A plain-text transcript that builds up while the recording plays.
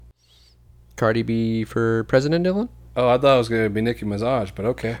Cardi B for president, Dylan? Oh, I thought it was going to be Nicki Minaj, but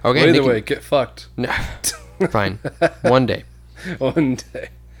okay. Okay, Well, either Nicki- way, get fucked. No. Fine. One day. One day.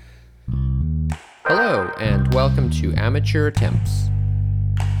 Hello, and welcome to Amateur Attempts.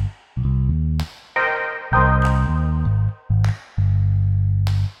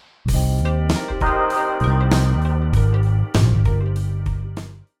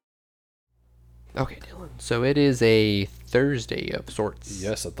 Okay, Dylan. So it is a Thursday of sorts.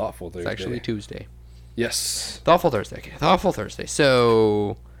 Yes, a thoughtful Thursday. It's actually Tuesday. Yes. Thoughtful Thursday. Okay, Thoughtful Thursday.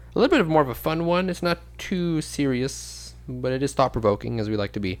 So a little bit of more of a fun one. It's not too serious, but it is thought-provoking, as we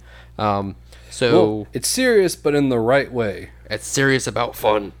like to be. So Well, it's serious, but in the right way. it's serious about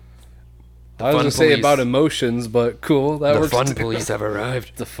fun. I was fun going to say police. about emotions, but cool. That The works fun too. police have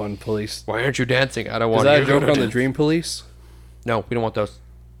arrived. The fun police. Why aren't you dancing? I don't Is want that you a joke to on the dance. Dream Police? No, we don't want those.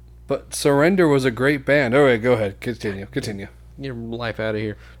 But Surrender was a great band. All right, go ahead. Continue. Get your life out of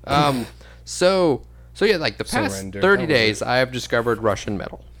here. So yeah, like the past Surrender. 30 That was days, I have discovered Russian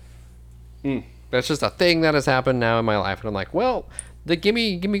metal. Mm. That's just a thing that has happened now in my life, and I'm like, well, give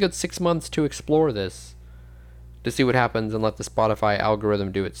me a good 6 months to explore this, to see what happens, and let the Spotify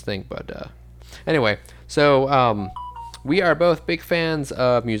algorithm do its thing. But anyway, so we are both big fans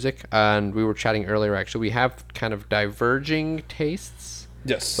of music, and we were chatting earlier. Actually, we have kind of diverging tastes.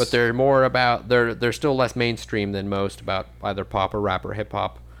 Yes. But they're more about they're still less mainstream than most, about either pop or rap or hip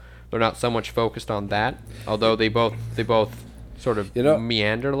hop. They're not so much focused on that, although they both sort of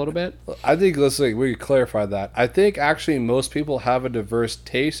meander a little bit. I think we could clarify that. I think actually most people have a diverse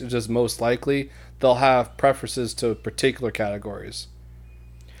taste. It's just most likely they'll have preferences to particular categories.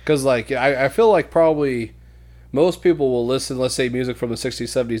 Because I feel like probably most people will listen, let's say, music from the 60s,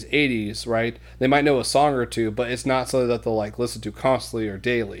 70s, 80s, right? They might know a song or two, but it's not something that they'll listen to constantly or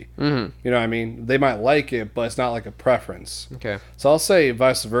daily. Mm-hmm. You know what I mean? They might like it, but it's not like a preference. Okay. So I'll say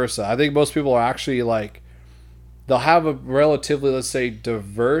vice versa. I think most people are actually they'll have a relatively, let's say,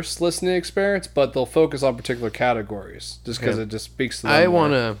 diverse listening experience, but they'll focus on particular categories just because it just speaks to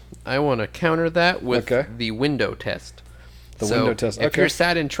them. I wanna counter that with the window test. Window test. If you're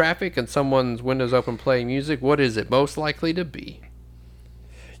sat in traffic and someone's window's open playing music, what is it most likely to be?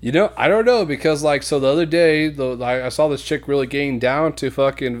 I don't know, because so the other day, I saw this chick really getting down to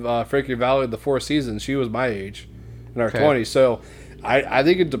fucking Frankie Valley of the Four Seasons. She was my age, in our 20s. So I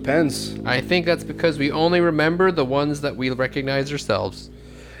think it depends. I think that's because we only remember the ones that we recognize ourselves.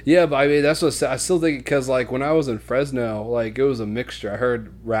 Yeah, but I mean, that's what I still think, because when I was in Fresno, it was a mixture. I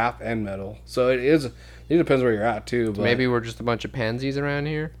heard rap and metal. So it is. It depends where you're at too. But Maybe we're just a bunch of pansies around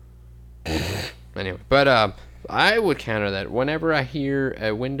here. Anyway, but I would counter that. Whenever I hear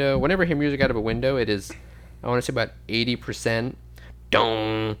music out of a window, it is, I want to say, about 80%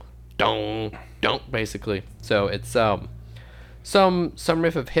 dong, dong, dong, basically. So it's some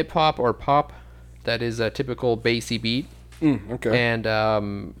riff of hip hop or pop that is a typical bassy beat. Okay.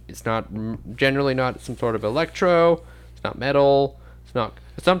 And it's generally not some sort of electro. It's not metal. It's not.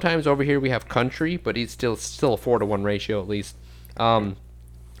 Sometimes over here we have country, but it's still a 4-to-1 ratio at least.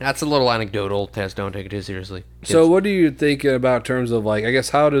 That's a little anecdotal. Test, don't take it too seriously. So what do you think about terms of I guess,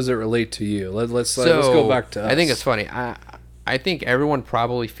 how does it relate to you? Let's go back to us. I think it's funny. I think everyone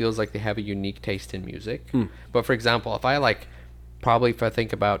probably feels like they have a unique taste in music. But for example, if I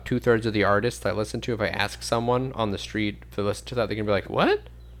think about 2/3 of the artists I listen to, if I ask someone on the street to listen to that, they're gonna be like, "What?"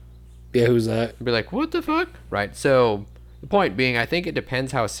 Yeah, who's that? I'd be like, "What the fuck?" Right. So the point being, I think it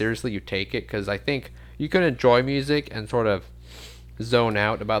depends how seriously you take it, because I think you can enjoy music and sort of zone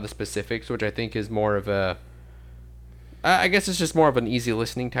out about the specifics, which I think is more of a, I guess it's just more of an easy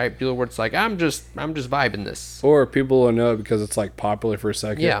listening type deal, where it's like, I'm just vibing this. Or people will know because it's popular for a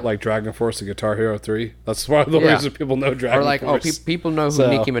second, like Dragon Force and Guitar Hero 3. That's one of the reasons people know Dragon Force. Or people know who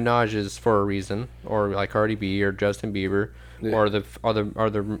Nicki Minaj is for a reason, or Cardi B or Justin Bieber, or the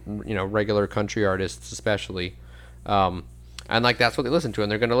other regular country artists especially. And that's what they listen to,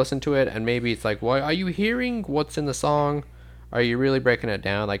 and they're going to listen to it, and maybe it's like, well, are you hearing what's in the song? Are you really breaking it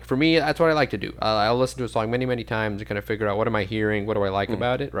down? For me, that's what I like to do. I'll listen to a song many, many times to kind of figure out, what am I hearing? What do I like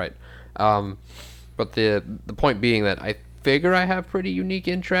about it? Right. But the point being that I figure I have pretty unique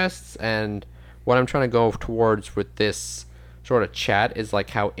interests, and what I'm trying to go towards with this sort of chat is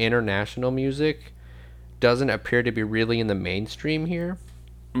how international music doesn't appear to be really in the mainstream here.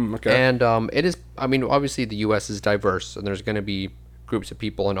 Okay. And it is, obviously the U.S. is diverse, and there's going to be groups of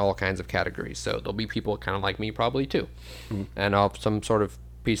people in all kinds of categories. So there'll be people kind of like me probably too. And some sort of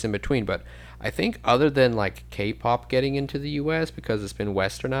piece in between. But I think other than K-pop getting into the U.S. because it's been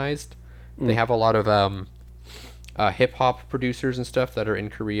westernized, they have a lot of hip-hop producers and stuff that are in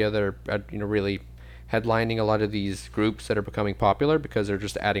Korea that are really headlining a lot of these groups that are becoming popular because they're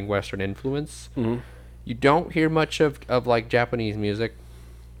just adding Western influence. Mm-hmm. You don't hear much of like Japanese music,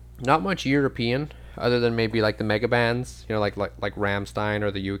 not much European, other than maybe like the mega bands, you know, like Rammstein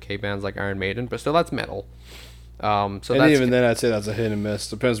or the UK bands like Iron Maiden. But still, that's metal. So And that's even then, I'd say that's a hit and miss.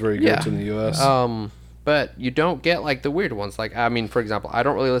 Depends where you go to in the U.S. But you don't get like the weird ones. Like, I mean, for example, I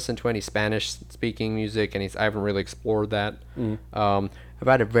don't really listen to any Spanish speaking music, and I haven't really explored that. I've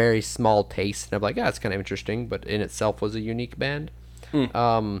had a very small taste, and I'm like, yeah, it's kind of interesting, but in itself was a unique band.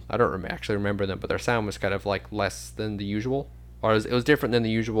 I don't actually remember them, but their sound was kind of like less than the usual, or it was different than the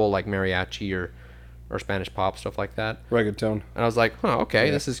usual, like mariachi or Spanish pop, stuff like that. Reggaeton. And I was like, huh, okay,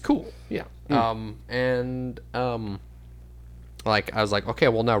 Yeah. this is cool. Yeah. Like, I was like, okay,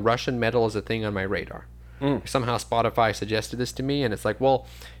 well, now Russian metal is a thing on my radar. Somehow Spotify suggested this to me, and it's like, well,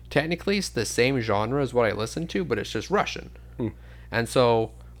 technically it's the same genre as what I listen to, but it's just Russian. And so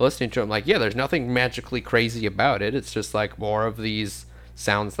listening to it, I'm like, yeah, there's nothing magically crazy about it. It's just like more of these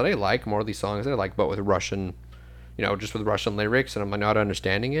sounds that I like, more of these songs that I like, but with Russian, you know, just with Russian lyrics, and I'm not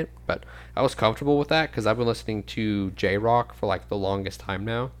understanding it. But I was comfortable with that because I've been listening to J-Rock for like the longest time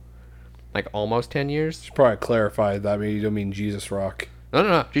now, like almost 10 years. Should probably clarify that. I mean, you don't mean Jesus Rock.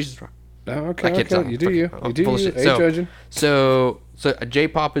 No, Jesus Rock. Oh, okay, I can't okay. tell. You do you. Fucking- You do full of you. shit. Ain't judging. So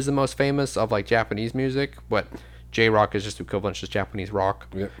J-pop is the most famous of like Japanese music, but J-rock is just equivalent to just Japanese rock.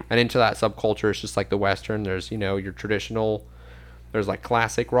 Yep. And into that subculture, it's just like the Western. There's, you know, your traditional. There's like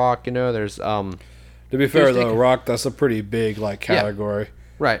classic rock. You know, there's To be fair Here's though, the- rock, that's a pretty big like category.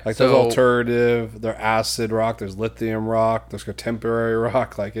 right. Like so there's alternative, there's acid rock, there's lithium rock, there's contemporary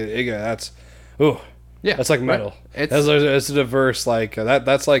rock. Like that's, ooh, yeah, that's like right. metal. It's It's a diverse like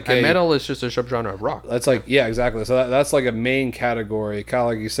that's like and a metal is just a subgenre of rock. That's like yeah, exactly. So that's like a main category, kind of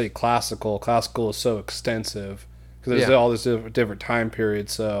like you say classical. Classical is so extensive because there's Yeah. all this different time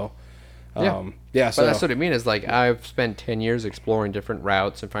periods. So yeah, so But that's what I mean is like I've spent 10 years exploring different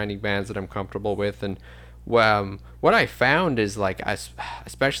routes and finding bands that I'm comfortable with, and what I found is like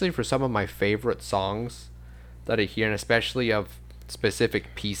especially for some of my favorite songs that I hear, and especially of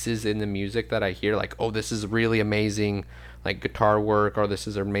specific pieces in the music that I hear, like, oh, this is really amazing like guitar work, or this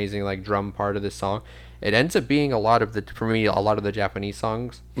is amazing like drum part of this song. It ends up being a lot of the Japanese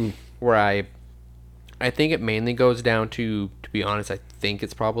songs where I think it mainly goes down to be honest, I think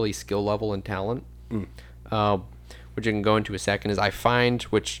it's probably skill level and talent, which I can go into a second. Is I find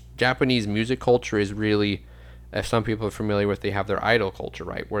which Japanese music culture is really, if some people are familiar with, they have their idol culture,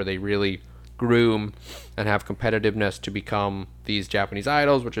 right, where they really groom and have competitiveness to become these Japanese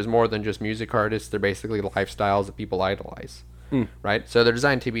idols, which is more than just music artists. They're basically lifestyles that people idolize, right? So they're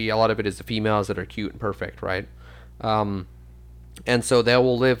designed to be, a lot of it is the females that are cute and perfect, right? And so they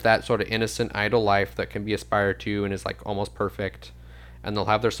will live that sort of innocent idol life that can be aspired to and is like almost perfect. And they'll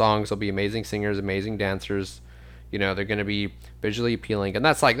have their songs. They'll be amazing singers, amazing dancers. You know, they're going to be visually appealing, and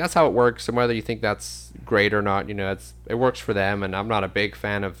that's how it works. And whether you think that's great or not, you know, it works for them. And I'm not a big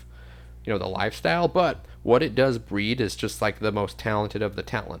fan of, you know, the lifestyle, but what it does breed is just like the most talented of the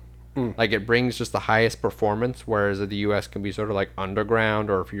talent. Like it brings just the highest performance, whereas the U.S. can be sort of like underground,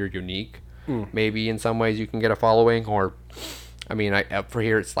 or if you're unique, maybe in some ways you can get a following, or I mean, for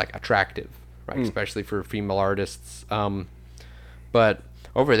here it's like attractive, right? Especially for female artists. But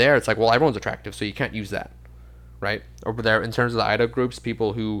over there it's like, well, everyone's attractive, so you can't use that, right? Over there, in terms of the idol groups,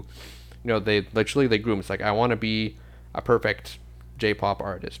 people who, you know, they groom. It's like, I want to be a perfect J-pop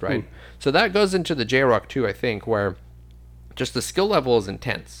artist, right? So that goes into the J-rock too, I think, where just the skill level is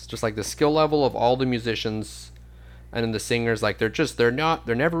intense. Just like the skill level of all the musicians and then the singers, like they're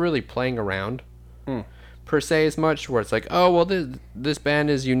never really playing around per se as much, where it's like, oh, well, this band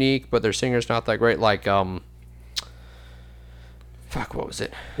is unique, but their singer's not that great. Like what was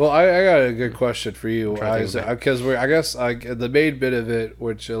it? Well, I got a good question for you, because to I guess the main bit of it,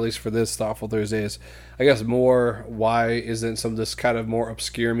 which at least for this Thoughtful Thursday, is I guess more why isn't some of this kind of more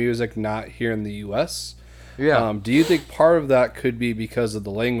obscure music not here in the U.S.? Yeah. Do you think part of that could be because of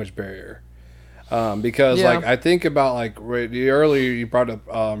the language barrier? Because Yeah. like I think about like earlier you brought up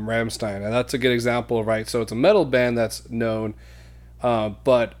Rammstein, and that's a good example, right? So it's a metal band that's known,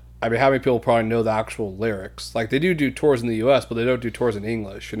 but I mean, how many people probably know the actual lyrics? Like they do tours in the U.S., but they don't do tours in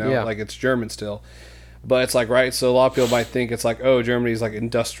English. You know, Yeah. like it's German still. But it's like, right, so a lot of people might think it's like, oh, Germany's like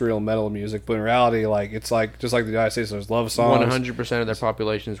industrial metal music, but in reality, like it's like just like the United States, there's love songs. 100% of their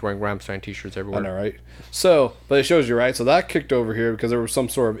population is wearing Rammstein t-shirts I everywhere. know, right? So, but it shows you, right? So that kicked over here because there was some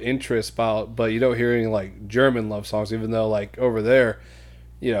sort of interest about, but you don't hear any like German love songs, even though like over there,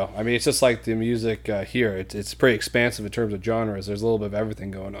 you know, I mean, it's just like the music here. It's pretty expansive in terms of genres. There's a little bit of everything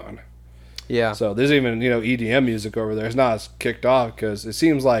going on. Yeah. So there's even, you know, EDM music over there. It's not as kicked off because it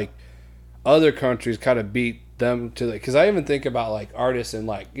seems like other countries kind of beat them to the. Because I even think about like artists and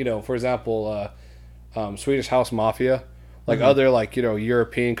like for example, Swedish House Mafia, like other like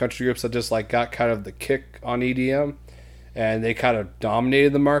European country groups that just like got kind of the kick on EDM, and they kind of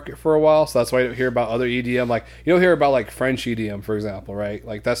dominated the market for a while. So that's why you don't hear about other EDM. Like you don't hear about like French EDM, for example, right?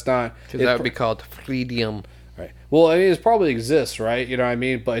 Like that's not. Because that would be called freedom. Right. Well, I mean, it probably exists, right? You know what I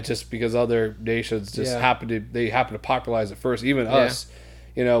mean? But it's just because other nations just happen to popularize it first. Even us,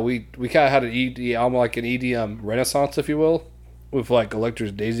 we kind of had an almost like an EDM renaissance, if you will, with like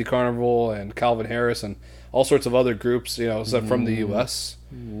Electra's Daisy Carnival and Calvin Harris and all sorts of other groups, from the U.S.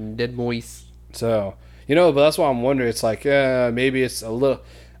 Dead Moist. So, but that's why I'm wondering. It's like, maybe it's a little,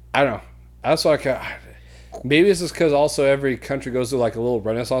 I don't know. That's why maybe it's just because also every country goes through like a little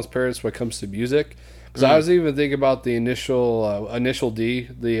renaissance period when it comes to music. Because I was even thinking about the Initial D,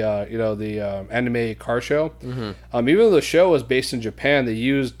 the anime car show. Even though the show was based in Japan, they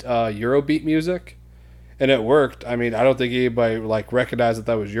used Eurobeat music, and it worked. I mean, I don't think anybody like recognized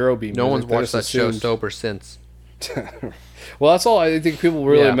that was Eurobeat music. No one's watched that show sober since. Well, that's all I think people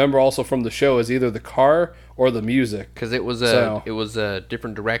really remember also from the show is either the car or the music. Because it was a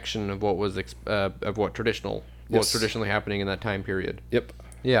different direction of what was of what was traditionally happening in that time period. Yep.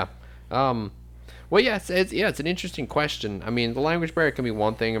 Yeah. Well, yeah, it's an interesting question. I mean, the language barrier can be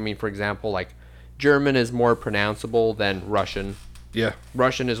one thing. I mean, for example, like German is more pronounceable than Russian. Yeah.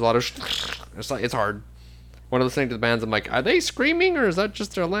 Russian is a lot of it's hard. When I listen to the bands, I'm like, are they screaming or is that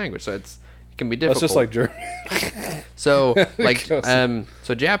just their language? So it can be difficult. That's just like German. So like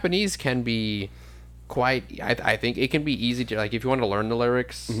so Japanese can be quite. I think it can be easy to like if you want to learn the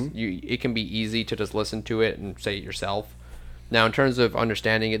lyrics, it can be easy to just listen to it and say it yourself. Now, in terms of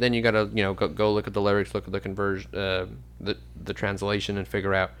understanding it, then you gotta go look at the lyrics, look at the conversion, the translation, and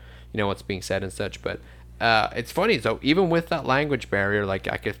figure out what's being said and such. But it's funny. So even with that language barrier, like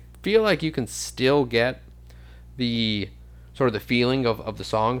I could feel like you can still get the sort of the feeling of the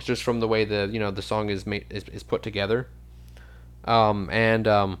songs just from the way the song is put together. I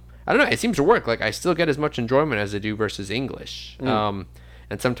don't know. It seems to work. Like I still get as much enjoyment as I do versus English. And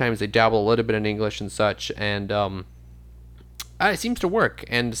sometimes they dabble a little bit in English and such, and it seems to work,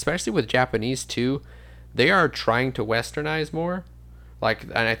 and especially with Japanese too, they are trying to westernize more. Like,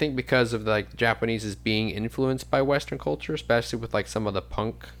 and I think because of like Japanese is being influenced by Western culture, especially with like some of the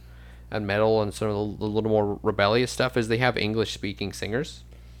punk and metal and some of the little more rebellious stuff, is they have English-speaking singers.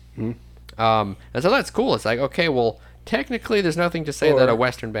 And so that's cool. It's like, okay, well, technically, there's nothing to say that a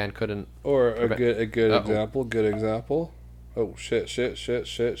Western band couldn't. Or a good example. Good example. Oh shit,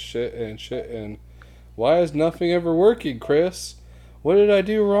 and. Why is nothing ever working, Chris? What did I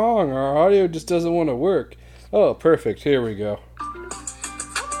do wrong? Our audio just doesn't want to work. Oh, perfect. Here we go.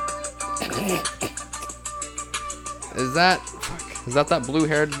 Is that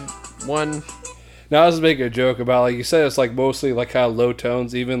blue-haired one? Now I was making a joke about, like you said, it's like mostly like kind of low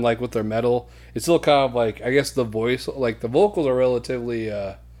tones, even like with their metal. It's still kind of like, I guess the voice, like the vocals are relatively,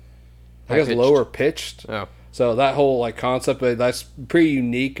 lower pitched. Oh. So that whole like concept, that's pretty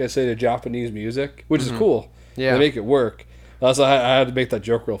unique, I say, to Japanese music, which is cool. Yeah, they make it work. That's why I had to make that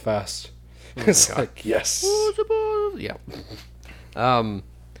joke real fast. It's like yes. Yeah.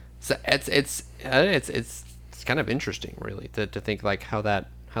 So it's kind of interesting, really, to think like how that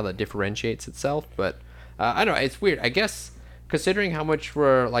differentiates itself. But I don't know. It's weird. I guess considering how much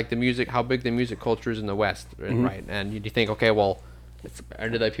how big the music culture is in the West, right? And you think, okay, well.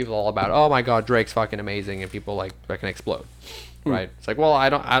 People all about, oh my god, Drake's fucking amazing, and people like fucking explode, right? It's like, well,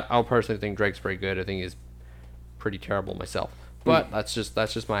 I personally think Drake's very good. I think he's pretty terrible myself, but that's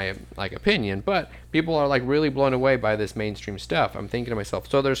just my like opinion. But people are like really blown away by this mainstream stuff. I'm thinking to myself,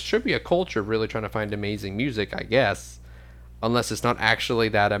 so there should be a culture of really trying to find amazing music, I guess, unless it's not actually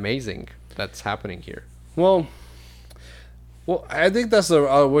that amazing that's happening here. Well, I think that's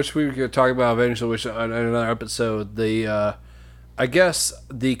which we could talk about eventually, which on another episode. I guess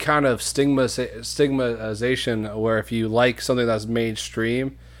the kind of stigmatization where if you like something that's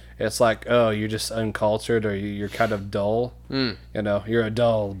mainstream, it's like, oh, you're just uncultured or you're kind of dull. You're a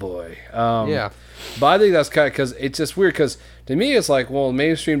dull boy. Yeah. But I think that's kind of because it's just weird because to me it's like, well,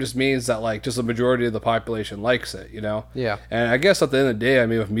 mainstream just means that like just a majority of the population likes it, Yeah. And I guess at the end of the day, I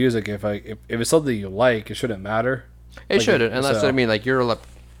mean, with music, if it's something you like, it shouldn't matter. It shouldn't, and that's what I mean. Like you're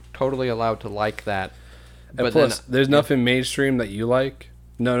totally allowed to like that. But plus, there's nothing mainstream that you like.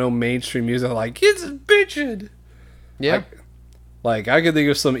 No mainstream music like it's bitchin'. Yeah. Like I could think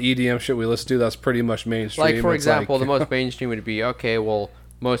of some EDM shit we listen to that's pretty much mainstream. Like for example, the most mainstream would be okay. Well,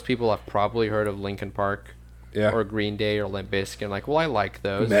 most people have probably heard of Linkin Park, or Green Day, or Limp Bizkit. Like, well, I like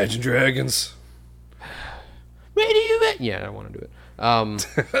those. Imagine Dragons. Radiohead. Yeah, I don't want to do it.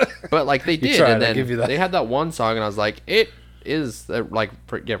 But like they did, tried, and I give you then that. they had that one song, and I was like, it is like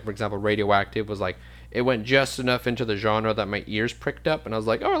for example, Radioactive was like it went just enough into the genre that my ears pricked up, and I was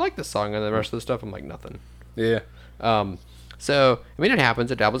like, oh, I like this song, and the rest of the stuff, I'm like nothing. Yeah. So I mean, it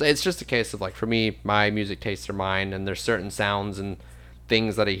happens. It dabbles. It's just a case of like for me, my music tastes are mine, and there's certain sounds and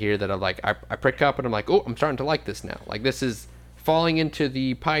things that I hear that I prick up, and I'm like, oh, I'm starting to like this now. Like this is falling into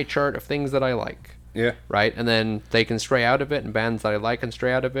the pie chart of things that I like. Yeah. Right, and then they can stray out of it, and bands that I like can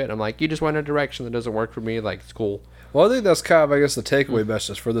stray out of it. I'm like, you just went in a direction that doesn't work for me. Like, it's cool. Well, I think that's kind of, I guess, the takeaway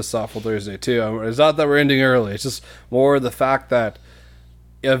message for this Thoughtful Thursday, too. It's not that we're ending early. It's just more the fact that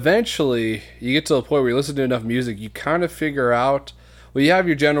eventually you get to the point where you listen to enough music, you kind of figure out, well, you have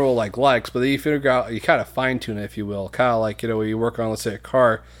your general, likes, but then you figure out, you kind of fine-tune it, if you will. Kind of like, when you work on, let's say, a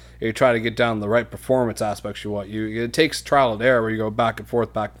car, you try to get down the right performance aspects you want. It takes trial and error where you go back and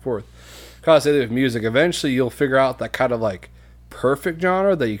forth, back and forth. Kind of with music, eventually you'll figure out that kind of perfect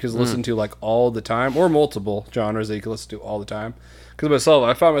genre that you can listen to all the time, or multiple genres that you can listen to all the time. Because myself,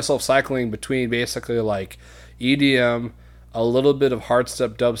 I found myself cycling between basically EDM, a little bit of hardstep,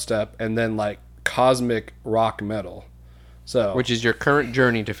 dubstep, and then cosmic rock metal. So, Which is your current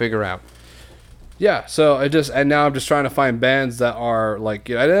journey to figure out. yeah, so and now I'm just trying to find bands that are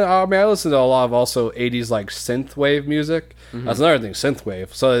I listen to a lot of also 80s synth wave music. That's another thing, synth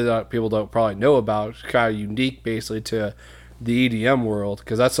wave. So that people don't probably know about. It's kind of unique basically to the EDM world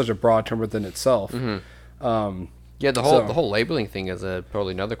because that's such a broad term within itself. Yeah, the whole labeling thing is a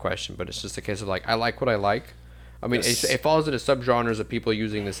totally another question, but it's just a case of I like what I like. I mean, Yes. it falls into subgenres of people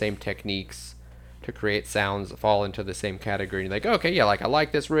using the same techniques to create sounds that fall into the same category. And you're like, okay, yeah, I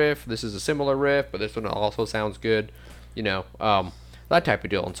like this riff. This is a similar riff, but this one also sounds good. That type of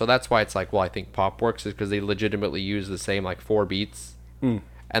deal. And so that's why it's I think pop works is because they legitimately use the same 4 beats. And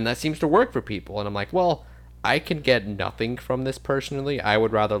that seems to work for people. And I'm like, well, I can get nothing from this personally. I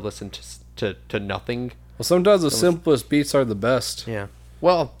would rather listen to nothing. Well, sometimes the simplest beats are the best. Yeah.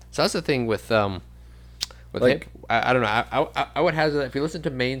 Well, so that's the thing with hip. I don't know. I would hazard that if you listen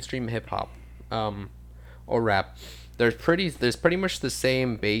to mainstream hip hop, or rap, there's pretty much the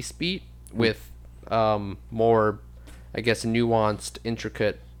same bass beat with more, I guess, nuanced,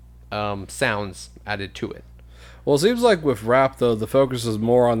 intricate sounds added to it. Well, it seems like with rap though, the focus is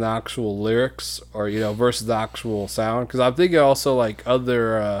more on the actual lyrics, or versus the actual sound. Because I'm thinking also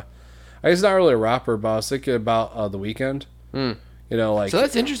other. I guess not really a rapper, but I was thinking about The Weeknd. So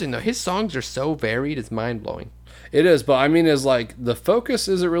that's interesting though. His songs are so varied; it's mind blowing. It is, but I mean, the focus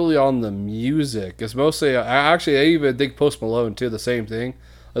isn't really on the music. It's mostly, I even think Post Malone too. The same thing.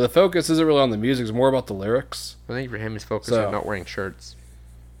 The focus isn't really on the music; it's more about the lyrics. I think for him, his focus on not wearing shirts.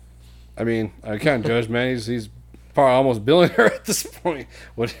 I mean, I can't judge, man. He's probably almost billionaire at this point.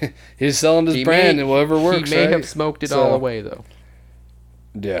 He's selling his brand and whatever works. He may have smoked it all away though.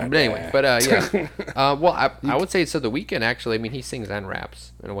 Yeah. But anyway, yeah. Well, I would say so. The Weeknd actually, I mean, he sings and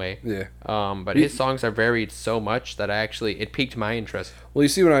raps in a way. Yeah. But his songs are varied so much that it piqued my interest. Well, you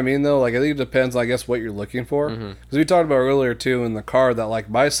see what I mean though. I think it depends, I guess, what you're looking for. Because we talked about earlier too in the car that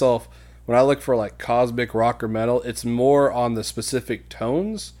myself, when I look for cosmic rock or metal, it's more on the specific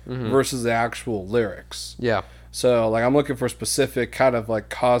tones versus the actual lyrics. Yeah. So I'm looking for specific kind of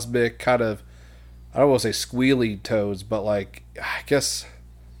cosmic kind of, I don't want to say squealy tones, but I guess.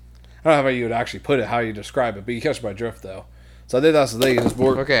 I don't know how you would actually put it, how you describe it, but you catch my drift though. So I think that's the thing. It's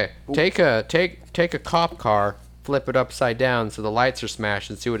more okay. Take a cop car, flip it upside down so the lights are smashed,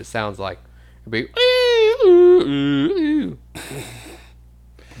 and see what it sounds like. It'd be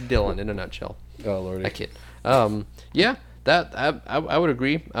Dylan in a nutshell. Oh lordy. I kid. Yeah, that I would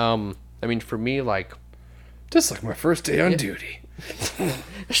agree. I mean, for me, just like my first day on duty.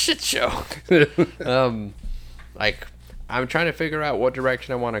 A shit show. I'm trying to figure out what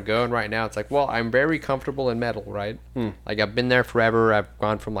direction I want to go, and right now it's well, I'm very comfortable in metal, right? I've been there forever. I've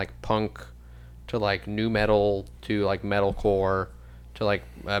gone from punk to new metal to metalcore to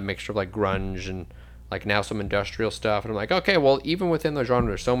a mixture of grunge and now some industrial stuff. And I'm okay, well, even within the genre,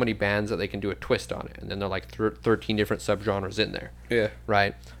 there's so many bands that they can do a twist on it, and then they're 13 different subgenres in there. Yeah.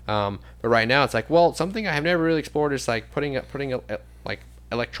 Right. But right now it's well, something I have never really explored is putting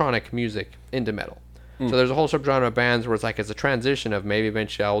electronic music into metal. So there's a whole subgenre of bands where it's it's a transition of maybe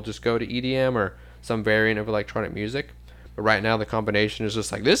eventually I'll just go to EDM or some variant of electronic music. But right now the combination is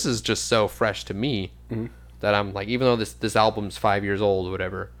just this is just so fresh to me that I'm even though this album's 5 years old or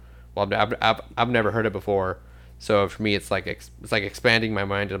whatever, well, I've never heard it before. So for me it's it's expanding my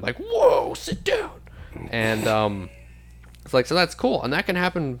mind, and I'm whoa, sit down. And it's so that's cool, and that can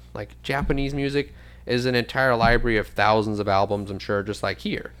happen. Japanese music is an entire library of thousands of albums, I'm sure, just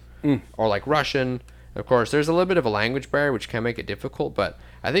here, or Russian. Of course, there's a little bit of a language barrier, which can make it difficult, but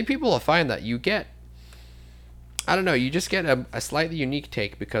I think people will find that you get, I don't know, you just get a slightly unique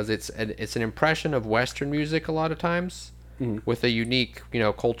take because it's an impression of Western music a lot of times with a unique,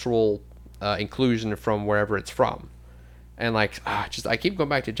 cultural inclusion from wherever it's from. And like, just I keep going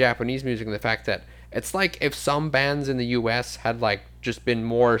back to Japanese music and the fact that it's like if some bands in the U.S. had like just been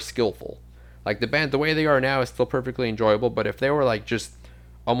more skillful. Like the way they are now is still perfectly enjoyable, but if they were like just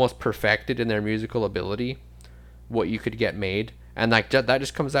almost perfected in their musical ability, what you could get made, and like that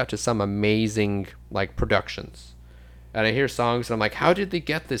just comes out to some amazing like productions. And I hear songs and I'm like, how did they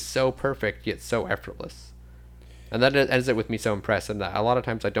get this so perfect yet so effortless? And that ends it with me so impressed. And that a lot of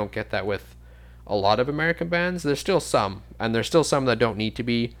times I don't get that with a lot of American bands. There's still some, and there's still some that don't need to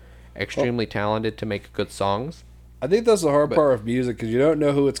be extremely talented to make good songs. I think that's the hard part of music because you don't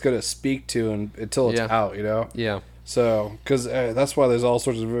know who it's going to speak to until it's out, Yeah. So, because that's why there's all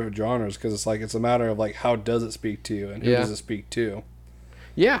sorts of different genres because it's like it's a matter of like how does it speak to you and who does it speak to.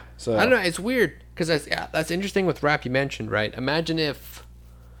 Yeah. So I don't know. It's weird because that's interesting with rap you mentioned, right? Imagine if,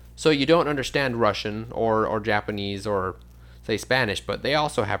 so you don't understand Russian or Japanese or say Spanish, but they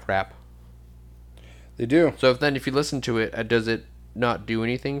also have rap. They do. So if you listen to it, does it not do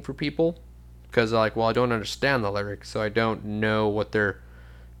anything for people? Because like, well, I don't understand the lyrics, so I don't know what they're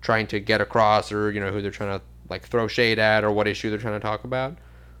trying to get across, or who they're trying to like throw shade at, or what issue they're trying to talk about.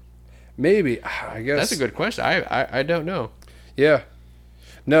 Maybe I guess that's a good question. I don't know. Yeah.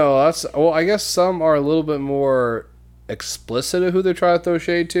 No, I guess some are a little bit more explicit of who they're trying to throw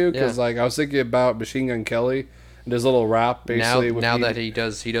shade to. Because like I was thinking about Machine Gun Kelly and his little rap basically. Now that he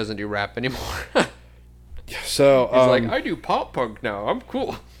doesn't do rap anymore. So he's like, I do pop punk now. I'm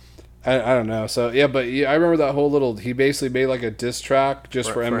cool. I don't know. So yeah, but I remember that whole little. He basically made like a diss track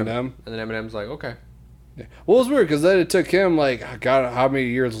just for Eminem, and then Eminem's like, okay. Yeah. Well, it was weird because then it took him like God, how many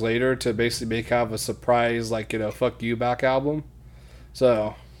years later to basically make kind of a surprise like "Fuck You Back" album.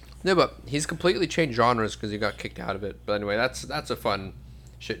 So. No, but he's completely changed genres because he got kicked out of it. But anyway, that's a fun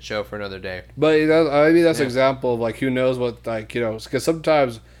shit show for another day. But that's an example of like who knows what like because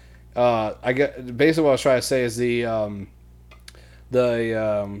sometimes I get basically what I was trying to say is the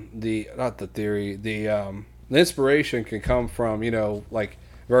not the theory the inspiration can come from like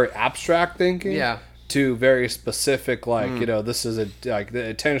very abstract thinking to very specific like this is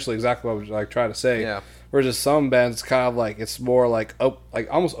intentionally exactly what I was like trying to say whereas some bands it's kind of like it's more like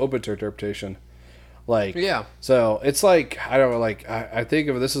almost open to interpretation like so it's like I don't know like I think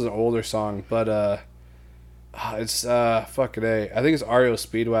of this as an older song but it's fucking A. I think it's REO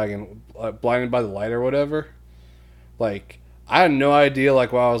Speedwagon, Blinded by the Light or whatever. Like I had no idea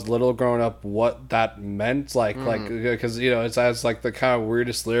like when I was little growing up what that meant like because it has like the kind of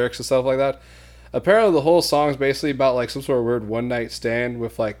weirdest lyrics and stuff like that. Apparently the whole song's basically about like some sort of weird one night stand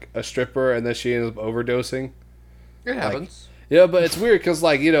with like a stripper and then she ends up overdosing. It happens. Yeah, but it's weird because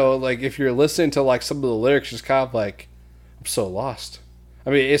like like if you're listening to like some of the lyrics, it's kind of like I'm so lost.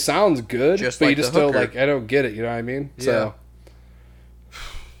 I mean, it sounds good, but you just don't like. I don't get it. You know what I mean? Yeah. So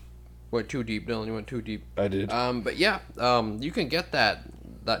went too deep, Dylan. You went too deep. I did. But yeah, you can get that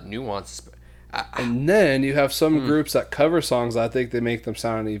nuance. And then you have some groups that cover songs. I think they make them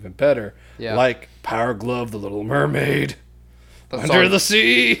sound even better. Yeah. Like Power Glove, The Little Mermaid, Under the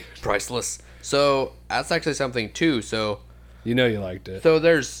Sea, priceless. So that's actually something too. So you liked it. So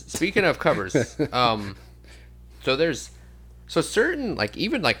there's speaking of covers. So certain, like,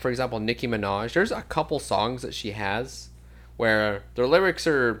 even, like, for example, Nicki Minaj, there's a couple songs that she has where their lyrics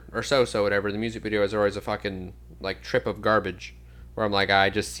are so whatever. The music videos are always a fucking, like, trip of garbage where I'm like, I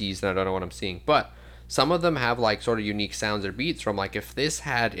just seized and I don't know what I'm seeing. But some of them have, like, sort of unique sounds or beats from, like, if this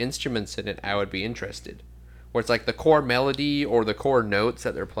had instruments in it, I would be interested. Where it's, like, the core melody or the core notes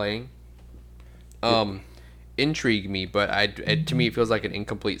that they're playing intrigue me, but to me it feels like an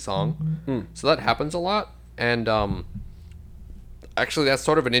incomplete song. So that happens a lot. And, actually, that's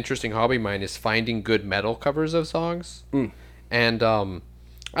sort of an interesting hobby of mine is finding good metal covers of songs. And I don't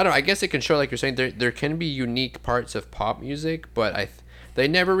know, I guess it can show, like you're saying, there can be unique parts of pop music, but they're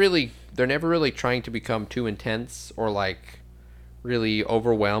never really trying to become too intense or like really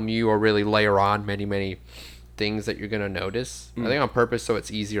overwhelm you or really layer on many things that you're gonna notice. I think on purpose so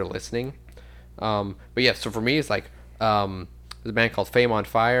it's easier listening. But yeah, so for me it's like there's a band called Fame on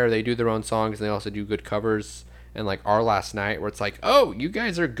Fire. They do their own songs and they also do good covers. And like Our Last Night, where it's like, oh, you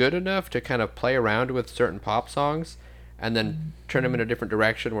guys are good enough to kind of play around with certain pop songs and then turn them in a different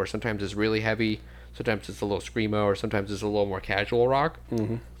direction where sometimes it's really heavy, sometimes it's a little screamo, or sometimes it's a little more casual rock.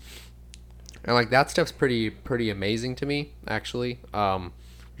 And like that stuff's pretty amazing to me, actually.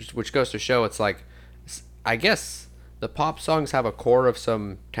 Which goes to show it's like, I guess the pop songs have a core of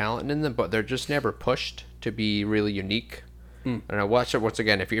some talent in them, but they're just never pushed to be really unique. And I watch it once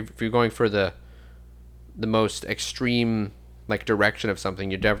again. If you're going for the most extreme like direction of something,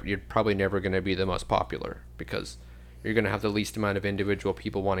 you're probably never going to be the most popular because you're going to have the least amount of individual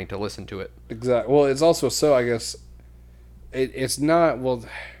people wanting to listen to it. Exactly. Well, it's also so I guess it's not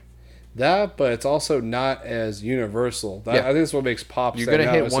that, but it's also not as universal. I think that's what makes pop. You're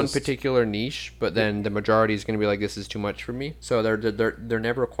gonna hit one particular niche, but then the majority is gonna be like, "This is too much for me." So they're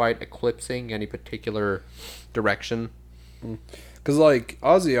never quite eclipsing any particular direction. Because like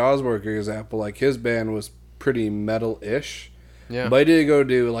Ozzy Osbourne, for example, like his band was pretty metal-ish. Yeah. But he didn't go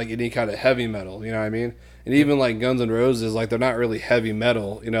do like any kind of heavy metal. You know what I mean? And even like Guns N' Roses, like they're not really heavy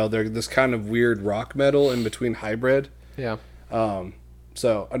metal. You know, they're this kind of weird rock metal in between hybrid. Yeah.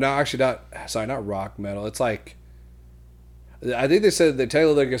 So no, actually not rock metal. It's like I think they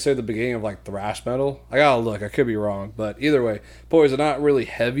tell they consider the beginning of like thrash metal. I gotta look. I could be wrong, but either way, boys are not really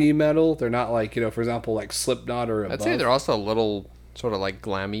heavy metal. They're not like for example, like Slipknot or above. I'd say they're also a little sort of like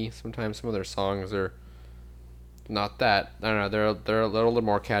glammy. Sometimes some of their songs are not that. I don't know. They're a little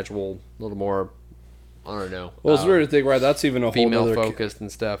more casual, a little more. I don't know. Well, it's weird to think, right? That's even a female whole focused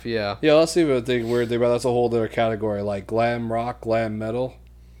and stuff. Yeah. Yeah, that's even a thing weird thing about. That's a whole other category, like glam rock, glam metal.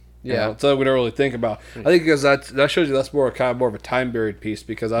 Yeah, so we don't really think about. I think because that shows you that's more of a time period piece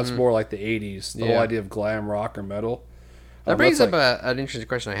because that's more like the '80s. The whole idea of glam rock or metal. That brings up an interesting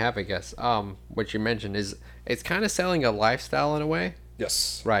question I have, I guess. What you mentioned is it's kind of selling a lifestyle in a way.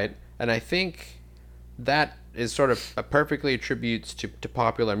 Yes. Right, and I think that is sort of perfectly attributes to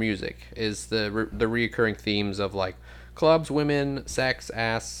popular music is the reoccurring themes of like clubs, women, sex,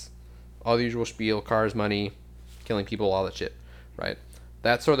 ass, all the usual spiel, cars, money, killing people, all that shit. Right.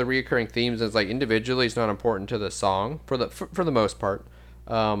 That's sort of the reoccurring themes. It's like individually, it's not important to the song for the most part,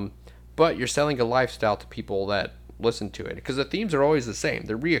 but you're selling a lifestyle to people that listen to it because the themes are always the same.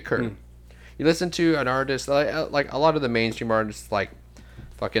 They're reoccurring. You listen to an artist like a lot of the mainstream artists, like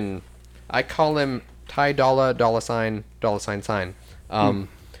fucking, I call him Ty Dolla $sign.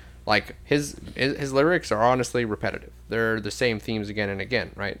 Like his lyrics are honestly repetitive. They're the same themes again and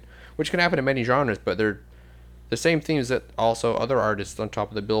again, right? Which can happen in many genres, but they're the same themes that also other artists on top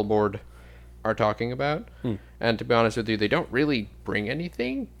of the billboard are talking about. And to be honest with you, they don't really bring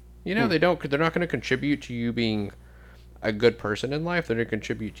anything. They're not going to contribute to you being a good person in life. They're going to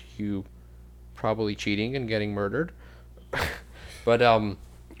contribute to you probably cheating and getting murdered. But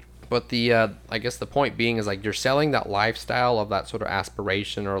the I guess the point being is like you're selling that lifestyle of that sort of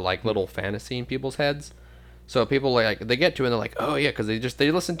aspiration or like little fantasy in people's heads. So people like they get to it and they're like, oh yeah, because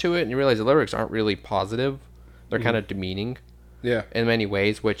they listen to it and you realize the lyrics aren't really positive. They're kind of demeaning. Yeah. In many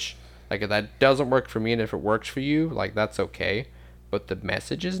ways, which like if that doesn't work for me and if it works for you, like that's okay. But the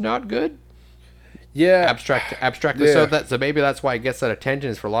message is not good. Yeah. Abstractly. Yeah. So maybe that's why it gets that attention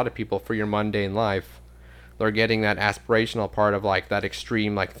is for a lot of people for your mundane life. They're getting that aspirational part of like that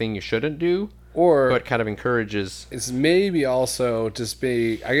extreme like thing you shouldn't do, but kind of encourages. It's maybe also just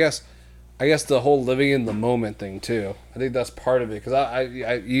be I guess the whole living in the moment thing too. I think that's part of it because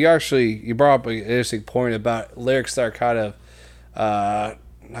you brought up an interesting point about lyrics that are kind of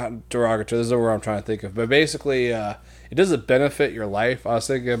not derogatory. This is the word I'm trying to think of, but basically it doesn't benefit your life. I was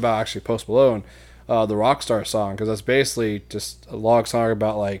thinking about actually Post Malone, the Rockstar song, because that's basically just a log song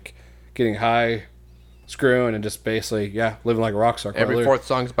about like getting high, screwing, and just basically living like a rock star. Every fourth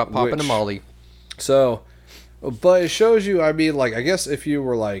song's about popping a molly. So, but it shows you. I mean, like I guess if you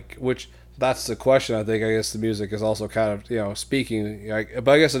were like that's the question. I think. I guess the music is also kind of speaking. But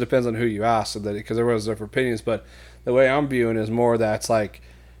I guess it depends on who you ask, because everyone has different opinions. But the way I'm viewing is more that's like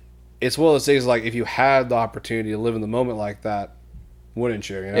it's one of those things. Like if you had the opportunity to live in the moment like that, wouldn't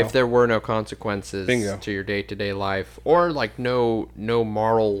you? If there were no consequences to your day-to-day life, or like no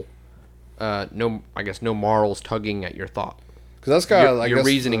moral, no morals tugging at your thought. Because that's kind of your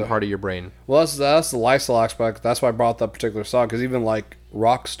reasoning part of your brain. Well, that's the lifestyle aspect. That's why I brought that particular song. Because even like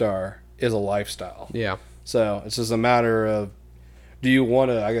Rockstar is a lifestyle. Yeah. So it's just a matter of, do you want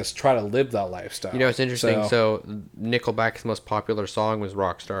to, I guess, try to live that lifestyle? It's interesting. So Nickelback's most popular song was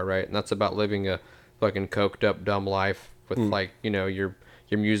Rockstar, right? And that's about living a fucking coked up, dumb life with like, your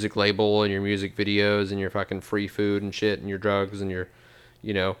music label and your music videos and your fucking free food and shit and your drugs and your,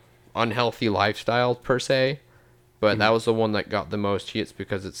 unhealthy lifestyle per se. But that was the one that got the most hits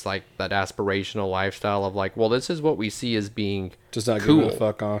because it's like that aspirational lifestyle of like, well, this is what we see as being just not cool. Giving a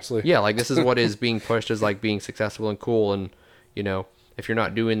fuck, honestly. Yeah, like this is what is being pushed as like being successful and cool, and if you're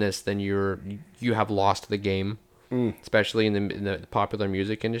not doing this, then you have lost the game, especially in the popular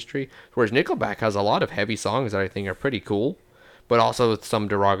music industry. Whereas Nickelback has a lot of heavy songs that I think are pretty cool, but also with some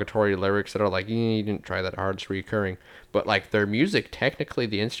derogatory lyrics that are like, you didn't try that hard, it's recurring. But like their music, technically,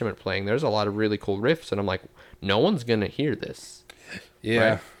 the instrument playing, there's a lot of really cool riffs, and I'm like, no one's gonna hear this.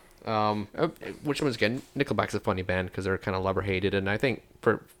 Yeah. Which one's again? Nickelback's a funny band because they're kind of lover hated, and I think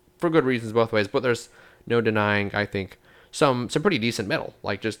for good reasons both ways. But there's no denying, I think, some pretty decent metal,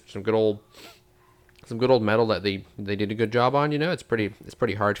 like just some good old metal that they did a good job on. It's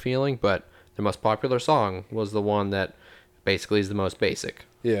pretty hard feeling, but the most popular song was the one that basically is the most basic.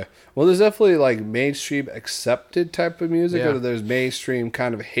 Yeah. Well, there's definitely like mainstream accepted type of music, Yeah. or there's mainstream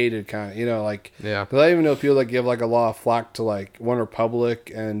kind of hated kind of, like, Yeah. because I even know people that give like a lot of flack to like One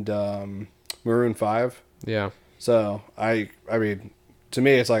Republic and Maroon 5. Yeah. So I mean, to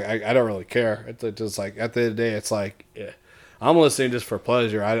me, it's like, I don't really care. It's just like, at the end of the day, it's like, yeah, I'm listening just for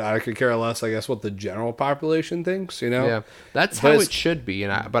pleasure. I could care less, I guess, what the general population thinks, Yeah. That's But how it's- it should be,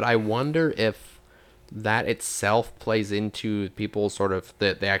 but I wonder if that itself plays into people's sort of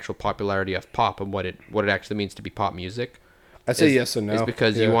the actual popularity of pop and what it actually means to be pop music. I'd say is- yes and no. Is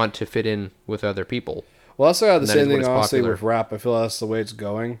because Yeah. you want to fit in with other people. Well, that's the and that same is what thing, is honestly, popular. with rap. I feel that's the way it's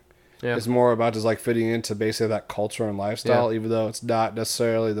going. Yeah. It's more about just like fitting into basically that culture and lifestyle, Yeah. even though it's not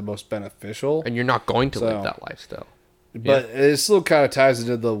necessarily the most beneficial. And you're not going to So- live that lifestyle. But it still kind of ties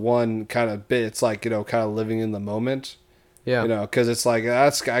into the one kind of bit. It's like, kind of living in the moment, Yeah. because it's like,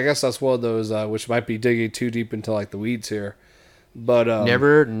 I guess that's one of those, which might be digging too deep into like the weeds here. But,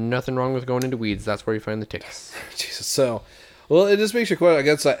 Nothing wrong with going into weeds. That's where you find the ticks. Jesus. So, well, it just makes you question, I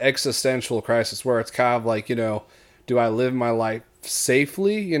guess, that existential crisis where it's kind of like, do I live my life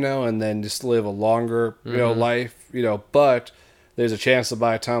safely, and then just live a longer, life, but there's a chance that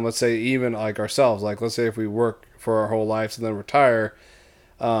by the time, let's say, even like ourselves, like let's say if we work for our whole lives and then retire,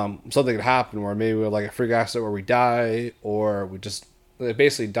 something could happen where maybe we're like a freak accident where we die, or we just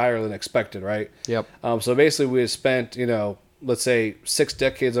basically die earlier than expected, right? Yep. So basically we had spent, let's say 6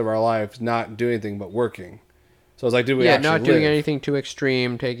 decades of our lives not doing anything but working. So it's like, did we Yeah, actually not doing live? anything too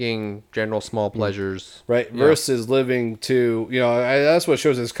extreme, taking general small pleasures. Right, Yeah. versus living to, that's what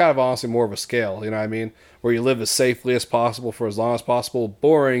shows. It's kind of honestly more of a scale, you know what I mean? Where you live as safely as possible for as long as possible.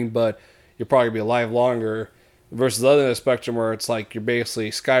 Boring, but you're probably going to be alive longer. Versus the other end of the spectrum where it's like you're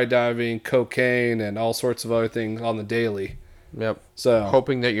basically skydiving, cocaine, and all sorts of other things on the daily. Yep. So,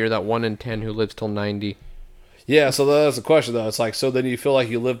 Hoping that you're that 1 in 10 who lives till 90. yeah, so that's the question, though. It's like, so then you feel like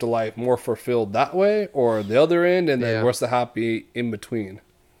you lived a life more fulfilled that way, or the other end, and then Yeah. what's the happy in between?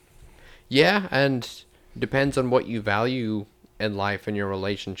 Yeah, and depends on what you value in life and your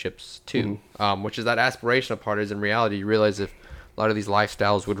relationships too. Which is that aspirational part. Is in reality, you realize if a lot of these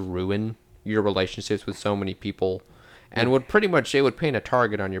lifestyles would ruin your relationships with so many people, and would pretty much they would paint a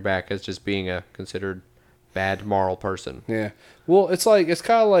target on your back as just being a considered bad moral person. Yeah. Well, it's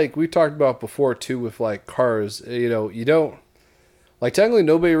kind of like we talked about before too with like cars. You don't like technically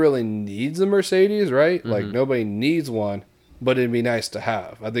nobody really needs a Mercedes, right? Like nobody needs one, but it'd be nice to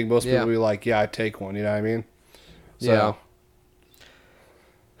have. I think most people Yeah. would be like, yeah, I'd take one. You know what I mean? Yeah.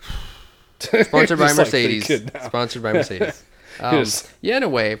 Sponsored by Just, like, Mercedes. thinking now. Sponsored by Mercedes. Yes. Yeah, in a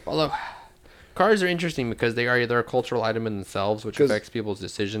way. Although cars are interesting because they're a cultural item in themselves, which 'Cause- affects people's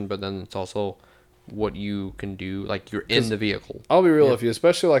decision. But then it's also what you can do. Like you're in the vehicle. I'll be real with you,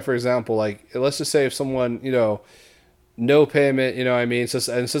 especially like for example, like let's just say if someone, no payment, you know what I mean? Since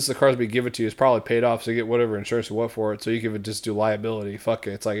the car's be given to you, it's probably paid off, so you get whatever insurance you want for it. So you can just do liability. Fuck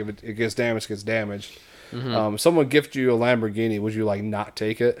it. It's like if it gets damaged, it gets damaged. If someone gifted you a Lamborghini, would you like not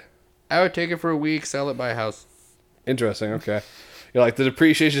take it? I would take it for a week, sell it, buy a house. Interesting. Okay. You're like the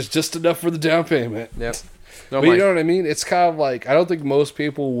depreciation is just enough for the down payment. Yep. But you know what I mean? It's kind of like I don't think most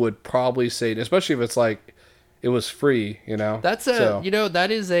people would probably say, especially if it's like it was free. That's So-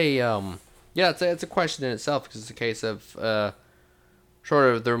 that is a yeah, it's a question in itself because it's a case of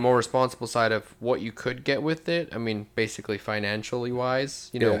sort of the more responsible side of what you could get with it. I mean, basically financially wise,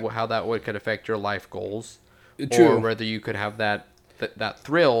 Yeah. how that could affect your life goals, True. or whether you could have that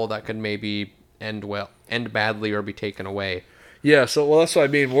thrill that could maybe end badly or be taken away. Yeah, so that's what I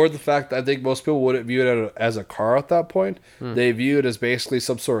mean. More the fact that I think most people wouldn't view it as a car at that point. They view it as basically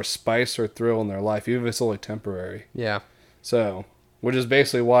some sort of spice or thrill in their life, even if it's only temporary. Yeah. So, which is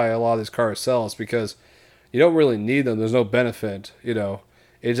basically why a lot of these cars sell, is because you don't really need them. There's no benefit,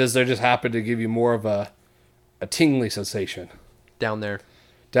 It's just they just happen to give you more of a tingly sensation. Down there,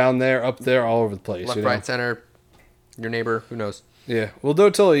 Down there, up there, all over the place. left, right, center, your neighbor, who knows? Yeah. Well,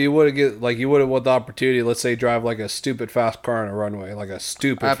 don't tell you wouldn't want the opportunity. Let's say drive like a stupid fast car on a runway, like a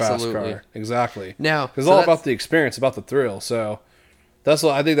stupid Absolutely. fast car. Exactly. Now, Because it's so all that's- about the experience, about the thrill. So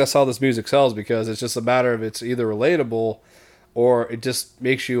I think that's how this music sells, because it's just a matter of it's either relatable, or it just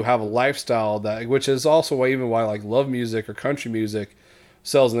makes you have a lifestyle that, which is also why even why like love music or country music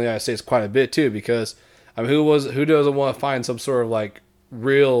sells in the United States quite a bit too, because I mean, who doesn't want to find some sort of like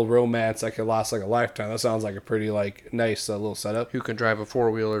real romance that could last like a lifetime? That sounds like a pretty like nice little setup. Who can drive a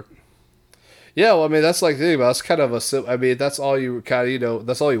 4-wheeler? Yeah, well, I mean, that's like the thing about that's kind of I mean, that's all you kind of,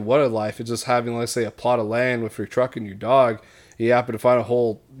 that's all you want in life is just having, let's say, a plot of land with your truck and your dog. You happen to find a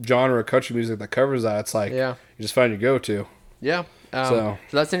whole genre of country music that covers that. It's like, Yeah. you just find your go-to. Yeah. So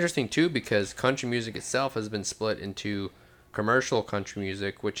That's interesting too, because country music itself has been split into commercial country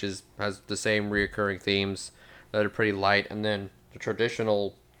music, which has the same reoccurring themes that are pretty light, and then the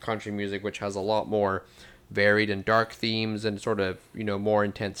traditional country music, which has a lot more varied and dark themes and sort of more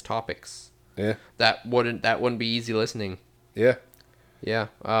intense topics. Yeah. That wouldn't be easy listening. Yeah. Yeah.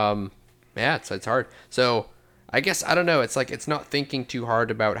 Yeah. It's hard. So I guess I don't know. It's like it's not thinking too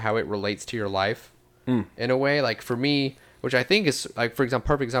hard about how it relates to your life. In a way, like for me, which I think is like, for example,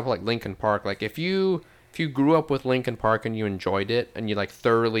 perfect example, like Linkin Park. Like if you grew up with Linkin Park and you enjoyed it and you like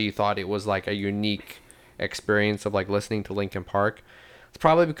thoroughly thought it was like a unique experience of like listening to Linkin Park, it's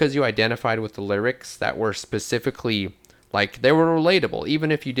probably because you identified with the lyrics that were specifically like they were relatable.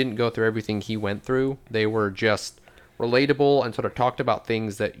 Even if you didn't go through everything he went through, they were just relatable and sort of talked about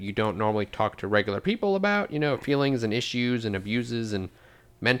things that you don't normally talk to regular people about, feelings and issues and abuses and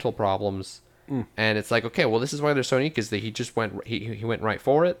mental problems. And it's like, okay, well, this is why they're so unique, is that he just went right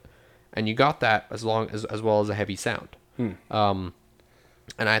for it, and you got that as well as a heavy sound. And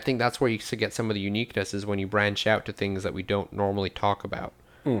I think that's where you get some of the uniqueness, is when you branch out to things that we don't normally talk about,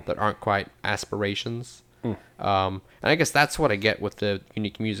 that aren't quite aspirations. And I guess that's what I get with the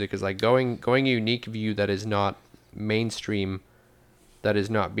unique music, is like going a unique view that is not mainstream, that is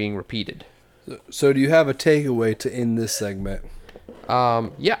not being repeated. So do you have a takeaway to end this segment?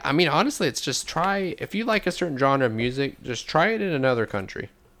 Yeah, I mean, honestly, it's just if you like a certain genre of music, just try it in another country.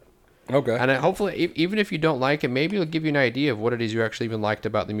 Okay. And hopefully, even if you don't like it, maybe it'll give you an idea of what it is you actually even liked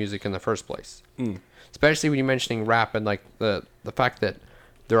about the music in the first place. Especially when you're mentioning rap and like the fact that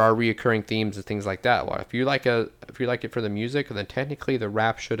there are reoccurring themes and things like that. Well, if you like it for the music, then technically the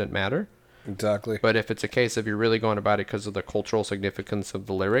rap shouldn't matter. Exactly. But if it's a case of you're really going about it because of the cultural significance of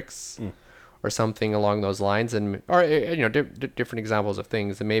the lyrics, or something along those lines, or different examples of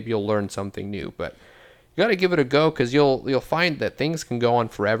things, then maybe you'll learn something new. But you got to give it a go, because you'll find that things can go on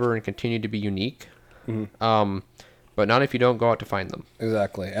forever and continue to be unique. But not if you don't go out to find them.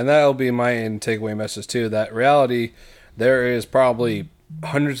 Exactly. And that'll be my end takeaway message too, that reality, there is probably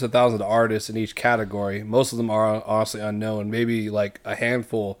hundreds of thousands of artists in each category. Most of them are honestly unknown. Maybe like a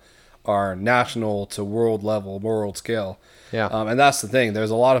handful are national to world level, world scale. Yeah. And that's the thing.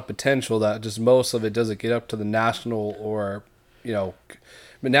 There's a lot of potential that just most of it doesn't get up to the national or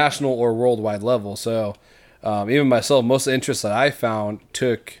worldwide level. So even myself, most of the interests that I found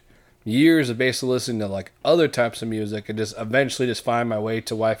took years of basically listening to like other types of music, and just eventually just find my way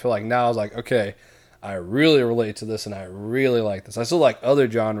to why I feel like now I was like, okay, I really relate to this and I really like this. I still like other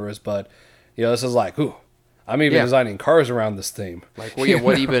genres, but this is like, ooh, I'm even designing cars around this theme. Like, well, yeah,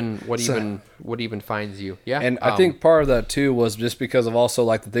 what even finds you? Yeah. And I think part of that too was just because of also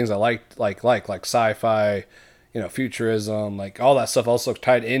like the things I liked, like sci-fi, futurism, like all that stuff also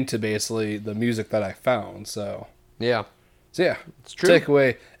tied into basically the music that I found. So yeah, it's true.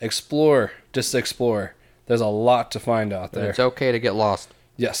 Takeaway: explore, just explore. There's a lot to find out there. And it's okay to get lost.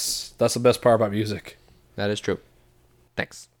 Yes, that's the best part about music. That is true. Thanks.